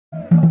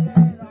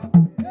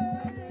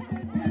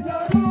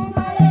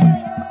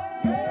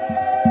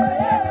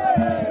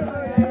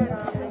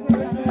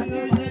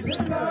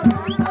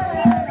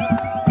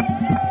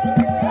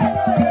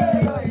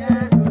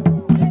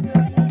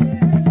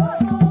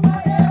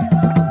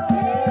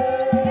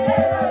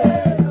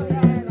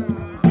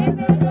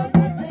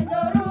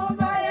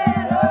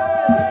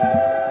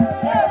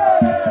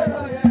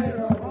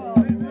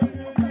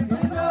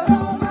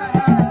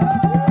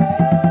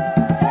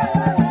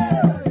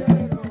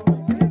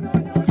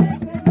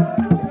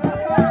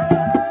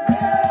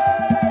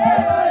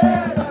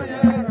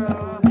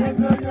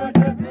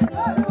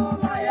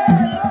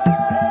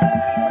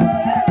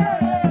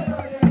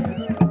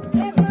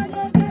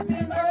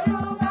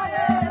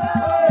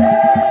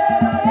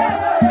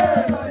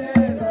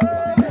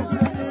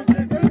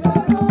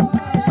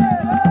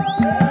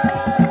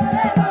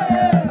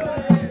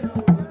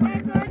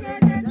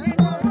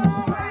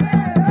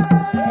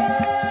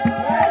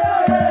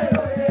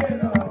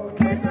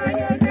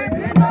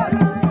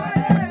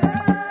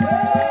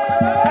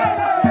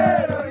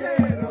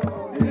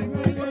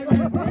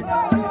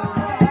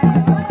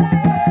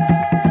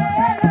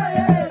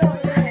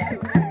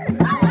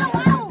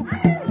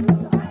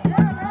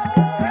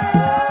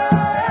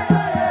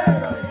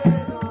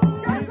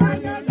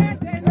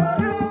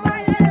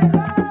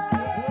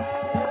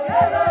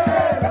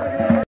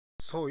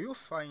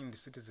Kind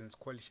Citizens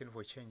Coalition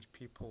for Change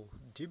people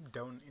deep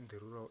down in the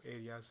rural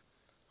areas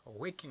are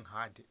working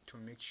hard to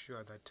make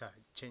sure that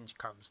change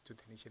comes to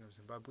the nation of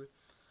Zimbabwe,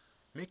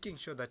 making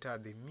sure that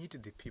they meet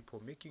the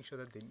people, making sure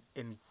that they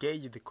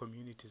engage the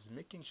communities,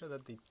 making sure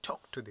that they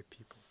talk to the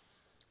people.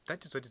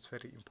 That is what is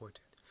very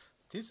important.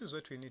 This is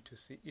what we need to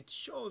see. It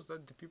shows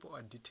that the people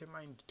are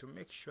determined to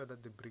make sure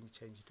that they bring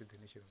change to the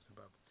nation of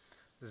Zimbabwe.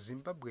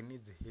 Zimbabwe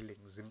needs healing.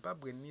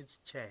 Zimbabwe needs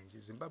change.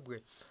 Zimbabwe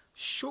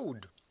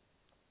should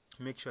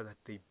make sure that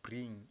they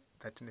bring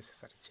that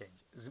necessary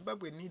change.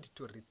 Zimbabwe needs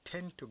to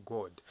return to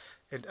God.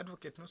 And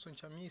Advocate Nelson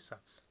Chamisa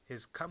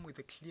has come with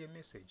a clear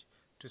message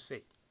to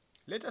say,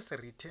 let us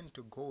return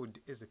to God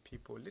as a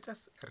people. Let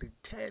us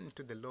return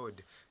to the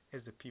Lord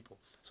as a people,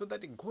 so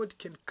that God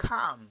can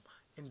come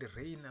and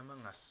reign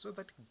among us, so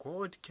that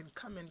God can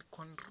come and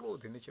control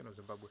the nation of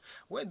Zimbabwe.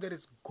 Where there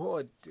is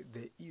God,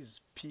 there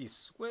is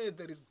peace. Where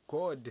there is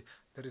God,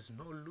 there is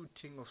no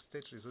looting of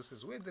state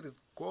resources. Where there is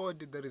God,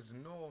 there is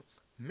no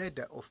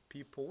murder of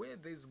people. Where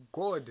there is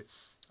God,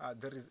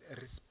 there is a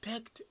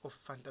respect of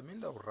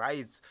fundamental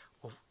rights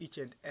of each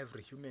and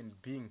every human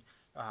being,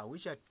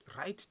 which are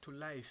right to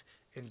life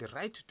and the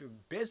right to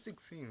basic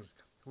things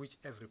which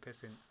every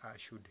person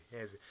should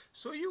have.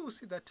 So you will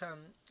see that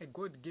a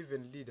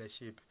God-given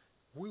leadership,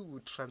 we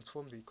will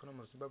transform the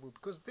economy of Zimbabwe,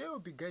 because they will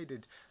be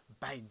guided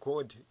by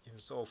God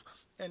himself.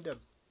 And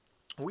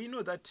we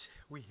know that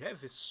we have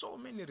so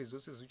many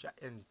resources which are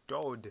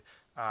endowed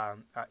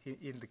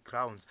in the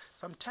ground.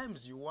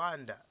 Sometimes you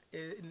wonder,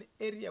 an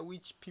area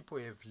which people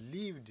have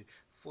lived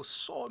for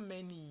so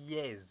many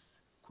years,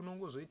 and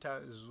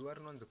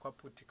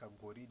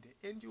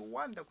you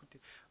wonder,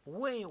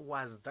 where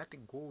was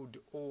that gold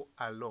all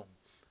along?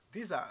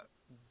 These are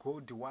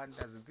God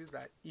wonders. These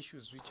are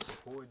issues which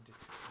God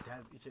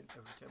does each and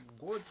every time.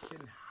 God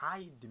can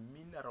hide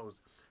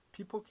minerals.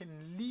 People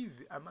can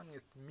live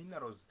amongst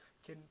minerals,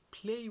 can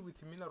play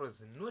with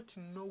minerals, not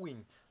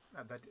knowing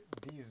that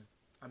these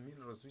are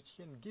minerals which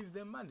can give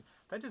them money.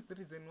 That is the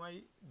reason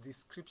why the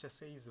scripture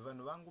says, when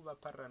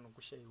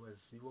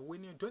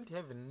you don't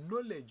have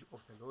knowledge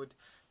of the Lord,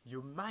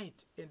 you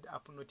might end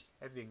up not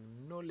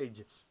having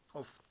knowledge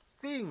of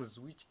things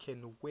which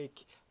can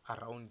work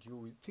around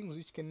you, things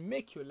which can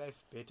make your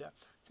life better,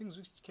 things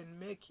which can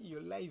make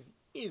your life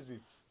easy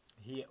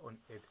here on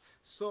earth.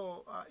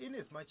 So in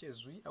as much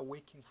as we are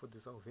working for the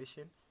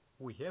salvation,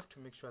 we have to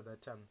make sure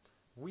that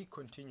we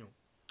continue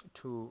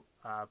to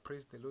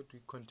praise the Lord.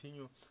 We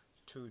continue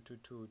to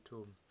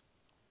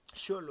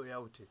show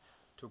loyalty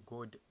to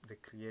God the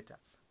Creator.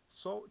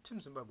 So Team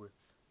Zimbabwe,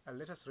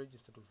 let us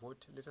register to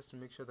vote. Let us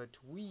make sure that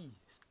we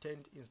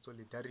stand in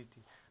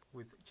solidarity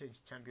with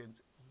Change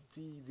Champions.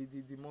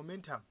 The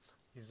momentum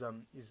is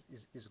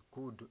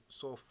good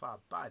so far,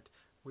 but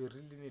we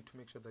really need to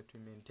make sure that we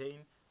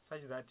maintain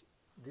such that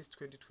this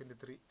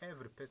 2023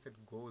 every person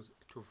goes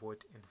to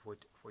vote and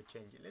vote for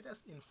change. Let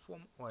us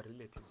inform our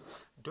relatives.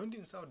 Don't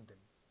insult them,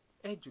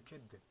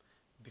 educate them,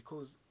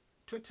 because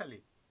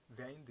totally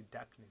they are in the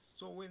darkness.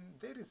 So when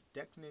there is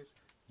darkness,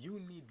 you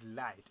need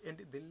light, and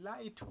the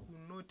light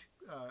will not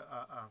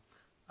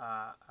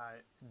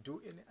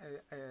do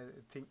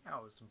anything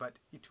else, but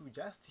it will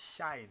just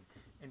shine,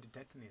 and the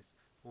darkness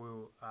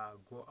will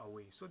go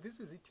away. So this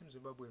is it, Team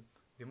Zimbabwe.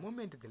 The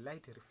moment the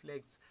light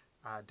reflects,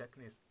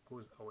 darkness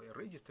goes away.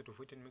 Register to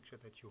vote and make sure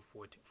that you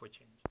vote for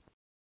change.